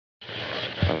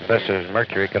This is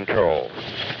Mercury Control.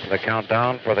 The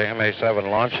countdown for the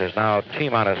MA-7 launch is now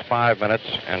T-minus 5 minutes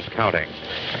and counting.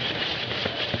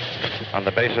 On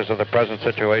the basis of the present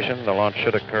situation, the launch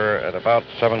should occur at about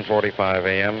 7:45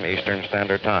 a.m. Eastern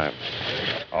Standard Time.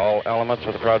 All elements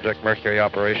of the Project Mercury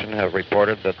operation have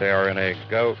reported that they are in a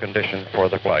go condition for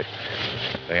the flight.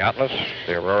 The Atlas,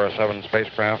 the Aurora 7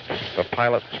 spacecraft, the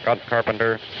pilot, Scott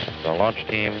Carpenter, the launch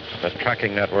team, the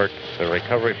tracking network, the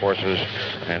recovery forces,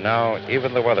 and now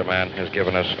even the weatherman has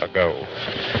given us a go.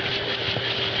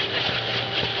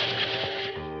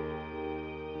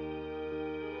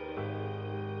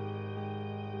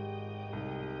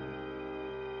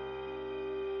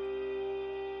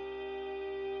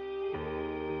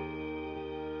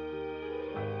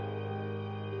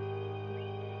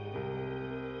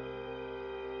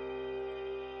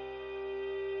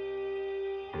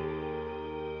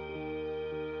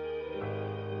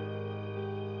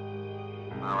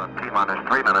 Now at T-minus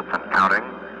 3 minutes and counting.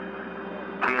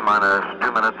 T-minus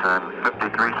 2 minutes and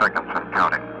 53 seconds and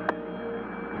counting.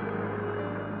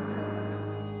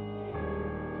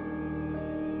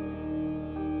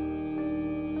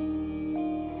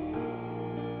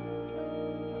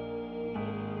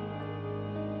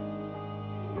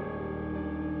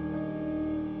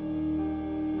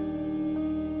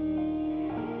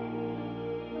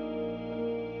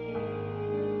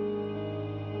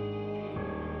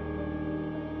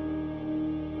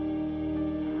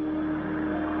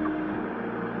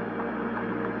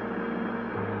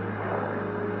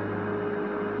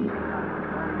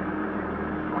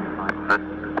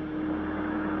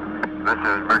 This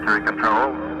is Mercury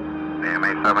Control. The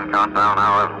MA-7 countdown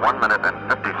now is 1 minute and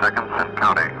 50 seconds and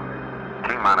counting.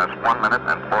 T-minus 1 minute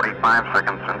and 45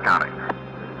 seconds and counting.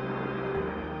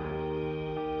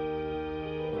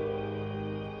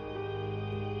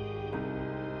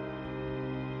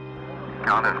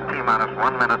 Count is T-minus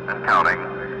 1 minute and counting.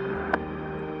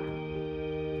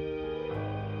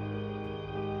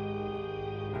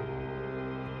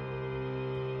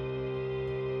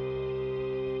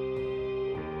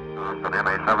 For the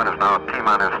MA-7 is now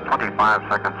T-minus 25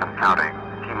 seconds and counting.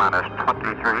 T-minus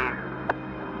 23.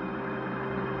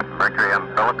 Mercury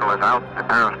umbilical is out. The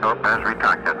periscope has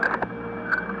retracted.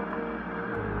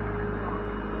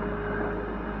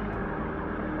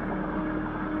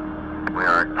 We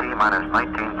are T-minus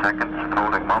 19 seconds,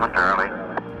 holding momentarily.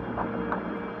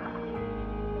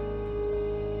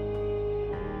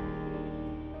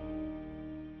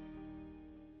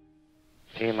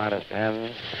 T-minus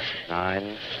 10,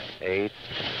 9, 8,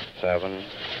 7,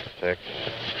 6,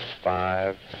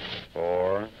 5,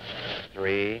 4,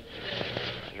 3,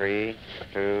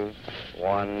 2,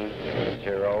 1,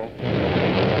 0.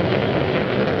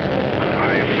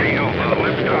 I feel the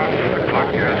liftoff. The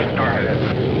clock has started.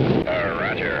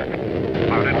 Roger.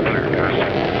 Loud and clear, Gus.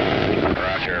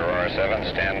 Roger, Aurora 7,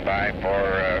 stand by for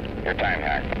your time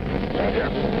hack. Roger. A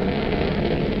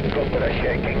little bit of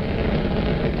shaking.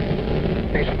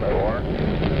 4,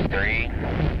 3,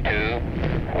 2,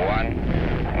 1,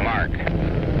 mark.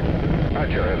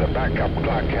 Roger, the backup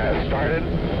clock has started.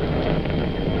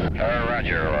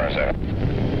 Roger, Aurora 7.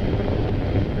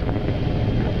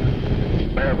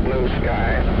 Clear blue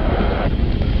sky.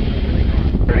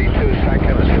 32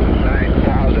 seconds,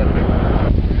 9,000.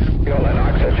 Fuel and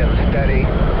oxygen steady.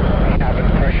 Cabin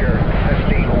pressure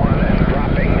 51 and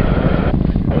dropping.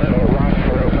 A little rough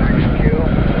for max Q.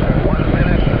 1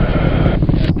 minute.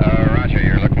 Roger,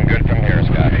 you're looking good from here,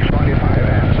 Scott. 25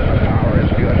 amps and the power is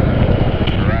good.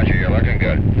 Roger, you're looking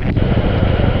good.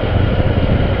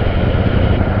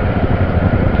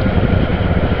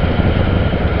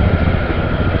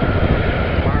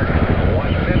 Mark,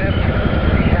 1 minute.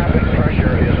 Cabin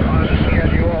pressure is on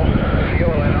schedule.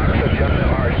 Fuel and oxygen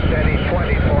are steady,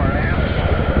 24 amps.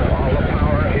 All the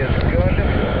power is good.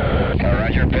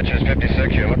 Roger, pitch is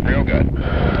 56. You look real good.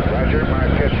 Roger, my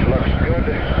pitch looks good.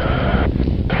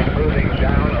 Smoothing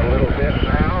down a little bit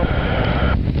now.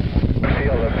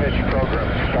 Feel the pitch program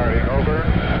starting over.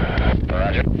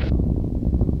 Roger.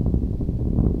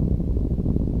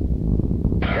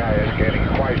 Sky is getting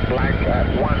quite black at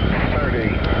 1:30.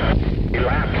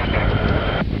 Elapsed.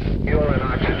 Fuel and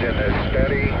oxygen is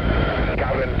steady.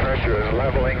 Cabin pressure is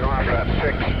leveling off at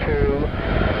 62.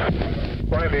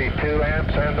 22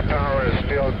 amps and the power is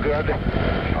still good.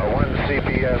 A 1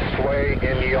 CPS sway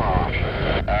in yaw.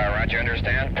 Roger,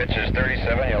 understand. Pitch is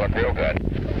 37. You look real good.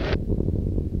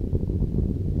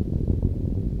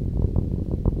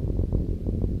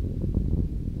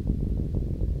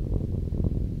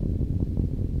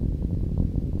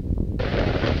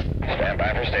 Stand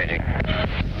by for staging.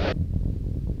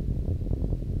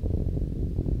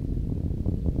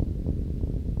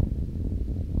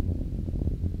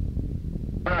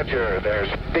 Roger, there's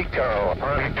Pico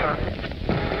on top.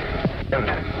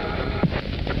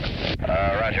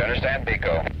 Roger, understand,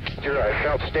 Pico. Roger, I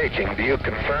felt staging. Do you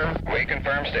confirm? We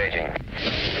confirm staging.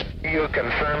 Do you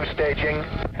confirm staging?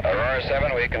 Aurora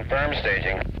 7, we confirm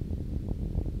staging.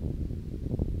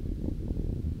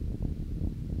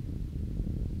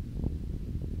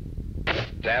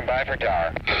 Stand by for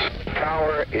tower.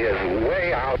 Tower is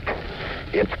way out.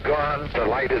 It's gone. The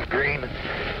light is green.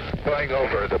 Going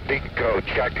over the Pico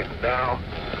check now.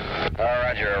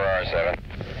 Roger, Aurora 7.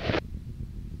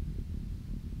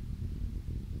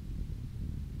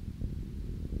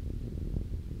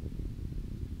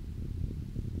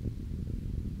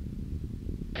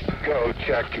 Pico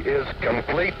check is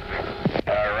complete.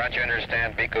 Roger,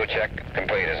 understand. Pico check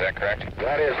complete. Is that correct?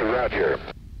 That is Roger.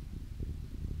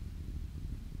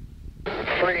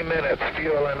 3 minutes.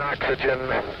 Fuel and oxygen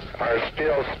are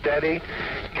still steady.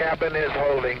 Cabin is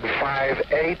holding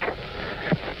 5-8.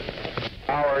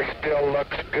 Power still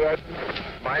looks good.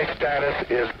 My status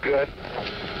is good.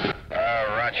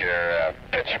 Roger.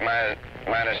 Pitch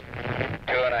minus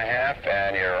 2.5,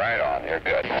 and you're right on. You're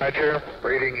good. Roger.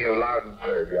 Reading you loud and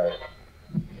clear, guys.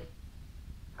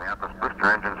 The Atlas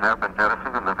booster engines have been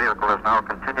jettisoned, and the vehicle is now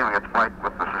continuing its flight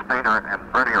with the sustainer and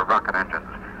Vertier rocket engines.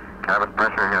 Cabin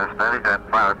pressure is steadied at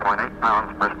 5.8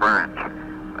 pounds per square inch.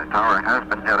 The tower has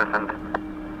been jettisoned.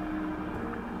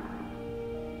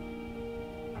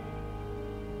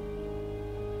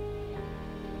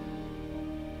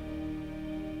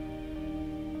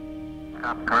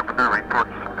 Scott Carpenter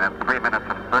reports at 3 minutes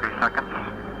and 30 seconds.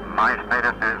 My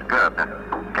status is good.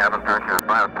 Cabin pressure is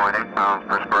 5.8 pounds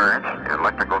per square inch. The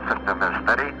electrical system is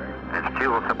steady. Its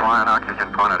fuel supply and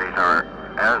oxygen quantities are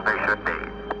as they should be.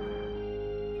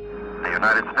 The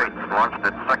United States launched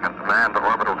its second manned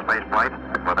orbital space flight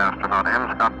with astronaut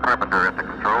Scott Carpenter at the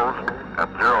controls at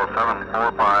 0745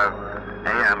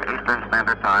 a.m. Eastern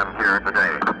Standard Time here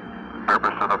today. The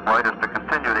purpose of the flight is to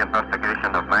continue the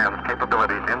investigation of man's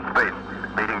capabilities in space,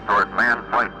 leading toward manned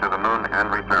flight to the moon and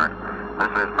return.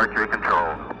 This is Mercury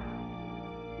Control.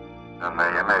 And the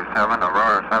MA-7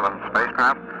 Aurora 7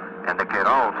 spacecraft indicate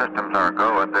all systems are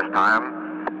go at this time.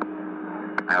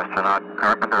 Astronaut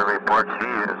Carpenter reports he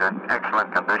is in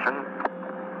excellent condition.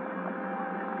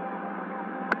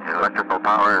 Electrical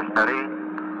power is steady.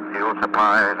 Fuel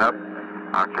supply is up.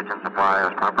 Oxygen supply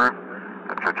is proper.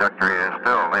 The trajectory is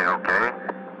still A-OK.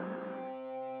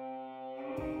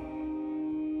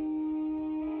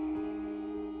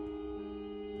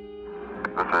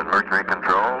 This is Mercury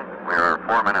Control. We are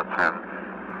 4 minutes in.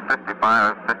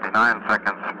 59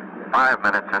 seconds, 5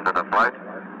 minutes into the flight.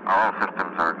 All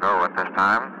systems are go at this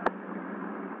time.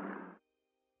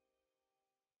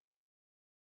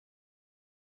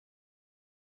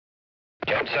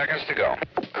 Ten seconds to go.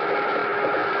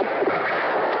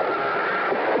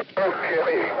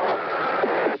 Okay.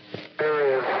 There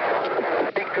is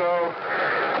Pico.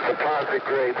 Deposit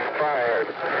grades fired.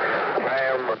 I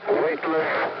am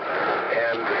weightless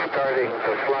and starting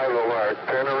the fly-low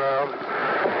turnaround.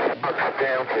 Box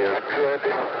stamp is good.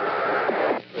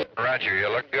 Roger, you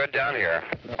look good down here.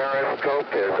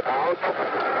 Periscope is out.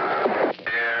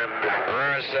 And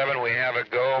Aurora 7, we have a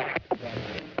go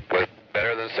with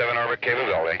better than 7 orbit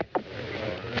capability.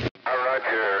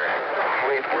 Roger.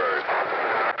 Fleet words.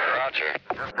 Roger.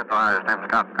 Just advised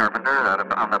Scott Carpenter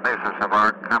that on the basis of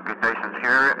our computations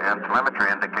here and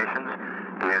telemetry indications,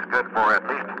 he is good for at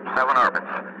least 7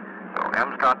 orbits. So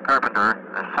Scott Carpenter,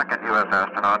 the second U.S.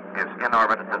 astronaut, is in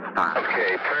orbit at this time.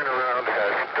 Okay, turnaround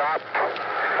has stopped.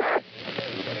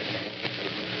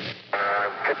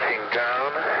 Pitching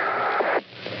down.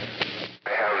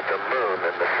 I have the moon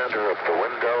in the center of the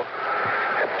window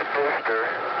and the booster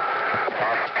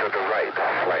off to the right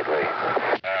slightly.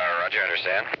 Roger,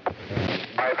 understand.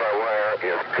 By-wire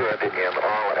is good in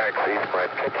all axes. My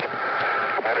pitch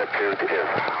attitude is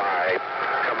high,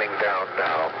 coming down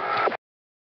now.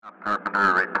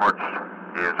 Carpenter reports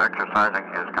he is exercising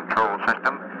his control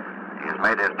system. He has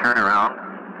made his turnaround,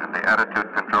 and the attitude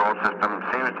control system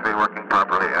seems to be working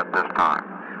properly at this time.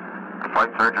 The flight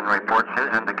surgeon reports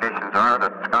his indications are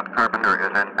that Scott Carpenter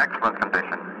is in excellent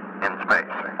condition